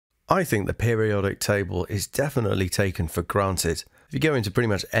I think the periodic table is definitely taken for granted. If you go into pretty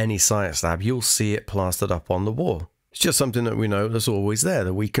much any science lab, you'll see it plastered up on the wall. It's just something that we know that's always there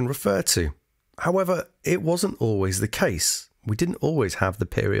that we can refer to. However, it wasn't always the case. We didn't always have the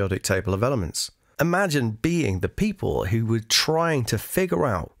periodic table of elements. Imagine being the people who were trying to figure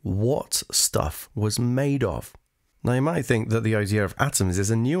out what stuff was made of. Now you might think that the idea of atoms is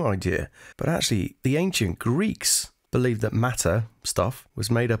a new idea, but actually the ancient Greeks believed that matter, stuff, was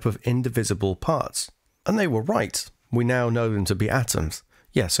made up of indivisible parts. And they were right. We now know them to be atoms.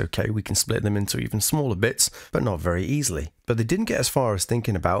 Yes, okay, we can split them into even smaller bits, but not very easily. But they didn't get as far as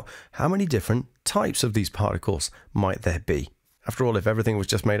thinking about how many different types of these particles might there be. After all, if everything was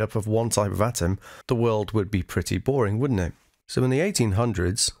just made up of one type of atom, the world would be pretty boring, wouldn't it? So in the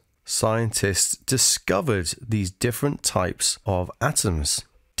 1800s, scientists discovered these different types of atoms,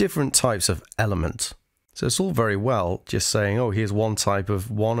 different types of element. So it's all very well just saying, oh, here's one type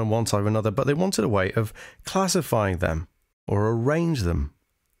of one and one type of another, but they wanted a way of classifying them or arrange them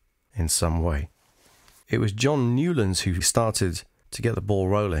in some way. It was John Newlands who started to get the ball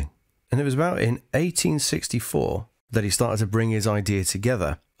rolling. And it was about in 1864 that he started to bring his idea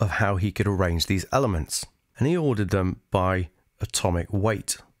together of how he could arrange these elements. And he ordered them by atomic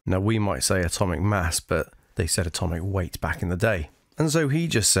weight. Now we might say atomic mass, but they said atomic weight back in the day. And so he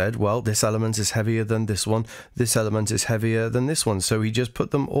just said, well, this element is heavier than this one, this element is heavier than this one. So he just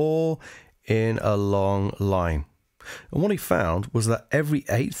put them all in a long line. And what he found was that every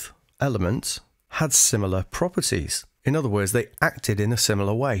eighth element had similar properties. In other words, they acted in a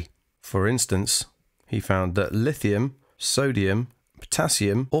similar way. For instance, he found that lithium, sodium,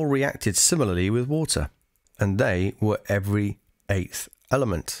 potassium all reacted similarly with water. And they were every eighth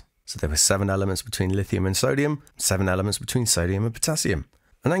element. So there were 7 elements between lithium and sodium, 7 elements between sodium and potassium.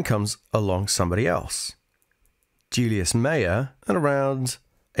 And then comes along somebody else. Julius Mayer, at around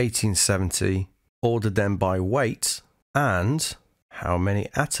 1870, ordered them by weight and how many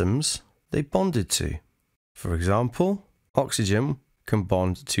atoms they bonded to. For example, oxygen can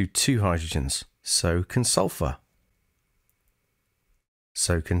bond to 2 hydrogens. So can sulfur.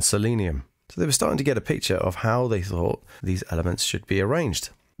 So can selenium. So they were starting to get a picture of how they thought these elements should be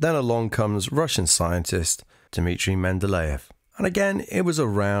arranged. Then along comes Russian scientist Dmitry Mendeleev. And again, it was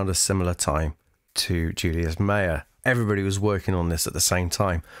around a similar time to Julius Mayer. Everybody was working on this at the same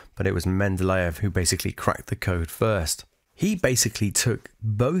time, but it was Mendeleev who basically cracked the code first. He basically took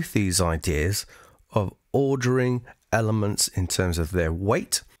both these ideas of ordering elements in terms of their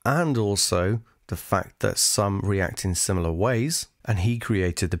weight and also the fact that some react in similar ways, and he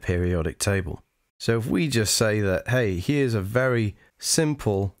created the periodic table. So if we just say that, hey, here's a very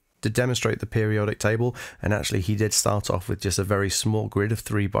simple to demonstrate the periodic table, and actually he did start off with just a very small grid of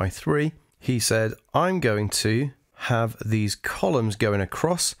 3 by 3. He said, I'm going to have these columns going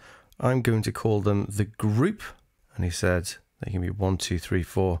across. I'm going to call them the group. And he said they can be 1, 2, 3,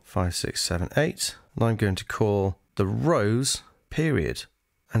 4, 5, 6, 7, 8. And I'm going to call the rows period.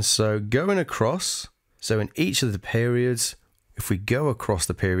 And so going across, so in each of the periods, if we go across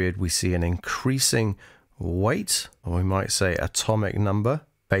the period, we see an increasing weight, or we might say atomic number,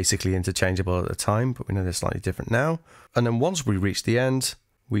 basically interchangeable at the time, but we know they're slightly different now. And then once we reach the end,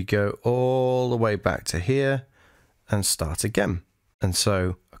 we go all the way back to here and start again. And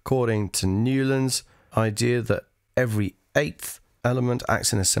so according to Newland's idea that every 8th element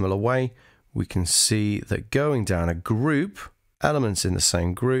acts in a similar way, we can see that going down a group, elements in the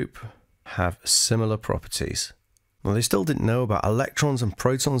same group have similar properties. Well, they still didn't know about electrons and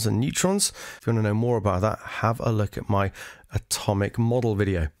protons and neutrons. If you want to know more about that, have a look at my atomic model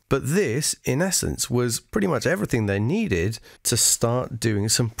video. But this, in essence, was pretty much everything they needed to start doing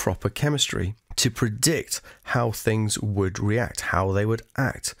some proper chemistry, to predict how things would react, how they would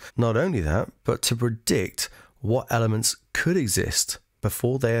act. Not only that, but to predict what elements could exist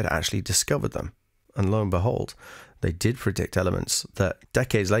before they had actually discovered them. And lo and behold, they did predict elements that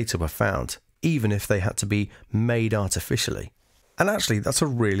decades later were found, even if they had to be made artificially. And actually, that's a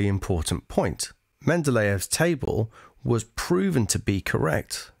really important point. Mendeleev's table was proven to be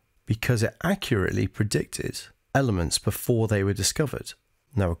correct because it accurately predicted elements before they were discovered.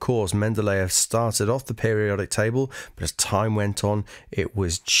 Now, of course, Mendeleev started off the periodic table, but as time went on, it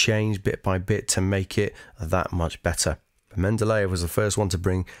was changed bit by bit to make it that much better. But Mendeleev was the first one to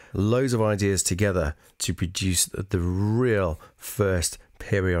bring loads of ideas together to produce the real first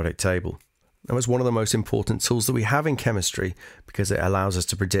periodic table. That was one of the most important tools that we have in chemistry because it allows us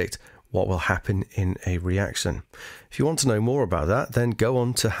to predict what will happen in a reaction. If you want to know more about that, then go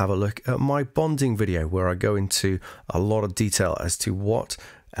on to have a look at my bonding video where I go into a lot of detail as to what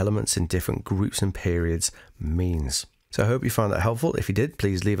elements in different groups and periods means. So I hope you found that helpful. If you did,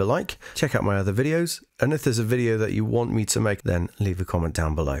 please leave a like, check out my other videos, and if there's a video that you want me to make, then leave a comment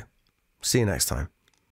down below. See you next time.